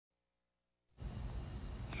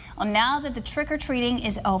Well, now that the trick-or-treating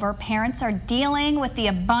is over, parents are dealing with the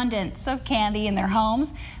abundance of candy in their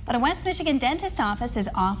homes. But a West Michigan dentist office is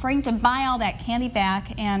offering to buy all that candy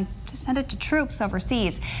back and to send it to troops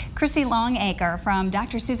overseas. Chrissy Longacre from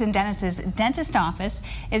Dr. Susan Dennis's dentist office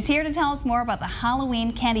is here to tell us more about the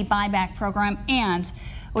Halloween candy buyback program, and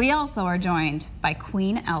we also are joined by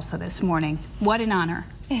Queen Elsa this morning. What an honor.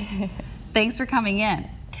 Thanks for coming in.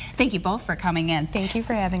 Thank you both for coming in. Thank you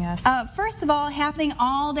for having us. First of all, happening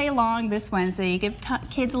all day long this Wednesday. You give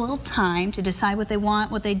kids a little time to decide what they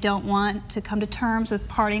want, what they don't want, to come to terms with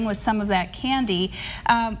parting with some of that candy.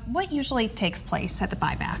 What usually takes place at the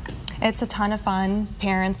buyback? It's a ton of fun.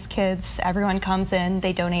 Parents, kids, everyone comes in.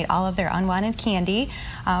 They donate all of their unwanted candy.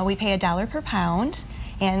 We pay $1 per pound,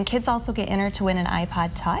 and kids also get entered to win an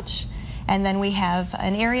iPod Touch. And then we have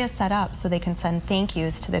an area set up so they can send thank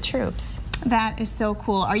yous to the troops. That is so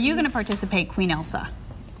cool. Are you going to participate, Queen Elsa?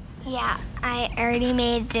 Yeah, I already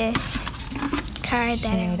made this card that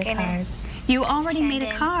I'm gonna. You already made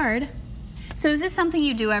a card? So is this something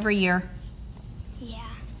you do every year? Yeah.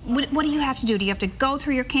 What do you have to do? Do you have to go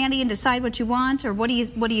through your candy and decide what you want, or what do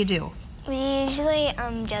you do? We usually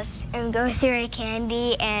just go through a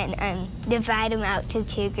candy and divide them out to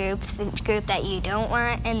two groups, the group that you don't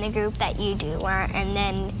want and the group that you do want, and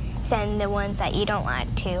then send the ones that you don't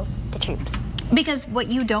want to the troops. Because what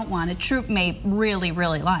you don't want, a troop may really,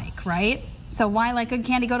 really like, right? So why let good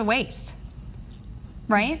candy go to waste?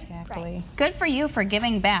 Right? Exactly. Right. Good for you for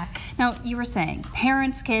giving back. Now, you were saying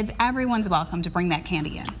parents, kids, everyone's welcome to bring that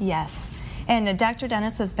candy in. Yes. And Dr.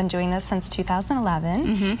 Dennis has been doing this since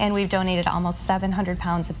 2011, and we've donated almost 700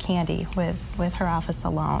 pounds of candy with her office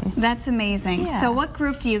alone. That's amazing. Yeah. So what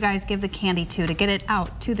group do you guys give the candy to get it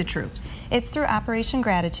out to the troops? It's through Operation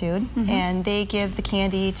Gratitude, and they give the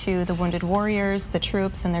candy to the wounded warriors, the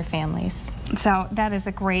troops, and their families. So that is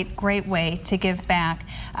a great way to give back.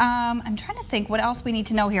 I'm trying to think what else we need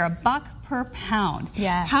to know here. $1 per pound.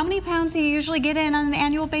 Yes. How many pounds do you usually get in on an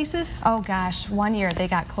annual basis? Oh gosh, one year they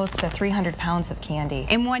got close to 300 pounds of candy.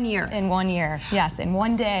 In 1 year? In 1 year, yes, in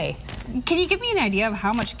one day. Can you give me an idea of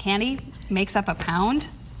how much candy makes up a pound?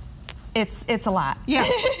 It's a lot. Yeah,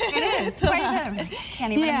 it is. Quite a bit. I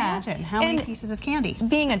can't even imagine how many pieces of candy.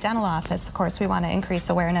 Being a dental office, of course, we want to increase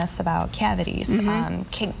awareness about cavities.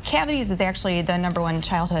 Cavities is actually the #1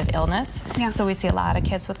 childhood illness. Yeah. So we see a lot of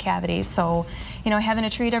kids with cavities. So, you know, having a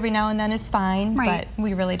treat every now and then is fine, right, but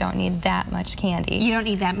we really don't need that much candy. You don't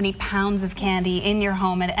need that many pounds of candy in your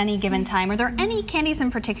home at any given time. Are there any candies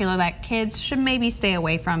in particular that kids should maybe stay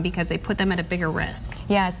away from because they put them at a bigger risk?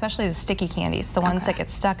 Yeah, especially the sticky candies, the ones that get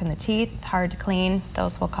stuck in the teeth, hard to clean.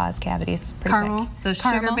 Those will cause cavities pretty Caramel, quick. those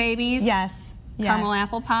Caramel. sugar babies? Yes. Caramel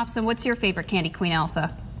apple pops. And what's your favorite candy, Queen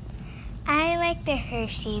Elsa? I like the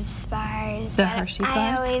Hershey's bars. The Hershey's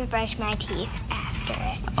bars? I always brush my teeth after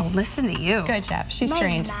it. Oh, listen to you. Good job. She's My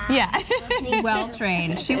trained. mom. Yeah. Well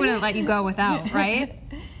trained. She wouldn't let you go without, right?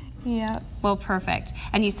 Yeah. Well, perfect.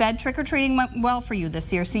 And you said trick-or-treating went well for you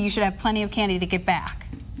this year, so you should have plenty of candy to get back.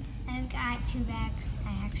 I've got 2 bags.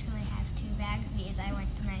 I actually have 2 bags because I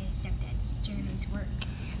went to my stepdad's German's work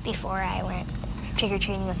before I went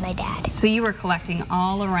trick-or-treating with my dad. So you were collecting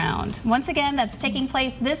all around. Once again, that's taking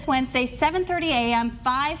place this Wednesday, 7:30 a.m.,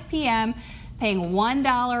 5 p.m., paying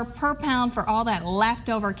 $1 per pound for all that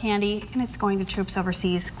leftover candy, and it's going to troops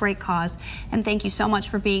overseas. Great cause. And thank you so much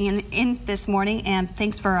for being in this morning, and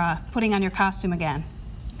thanks for putting on your costume again.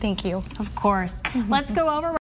 Thank you. Of course. Let's go over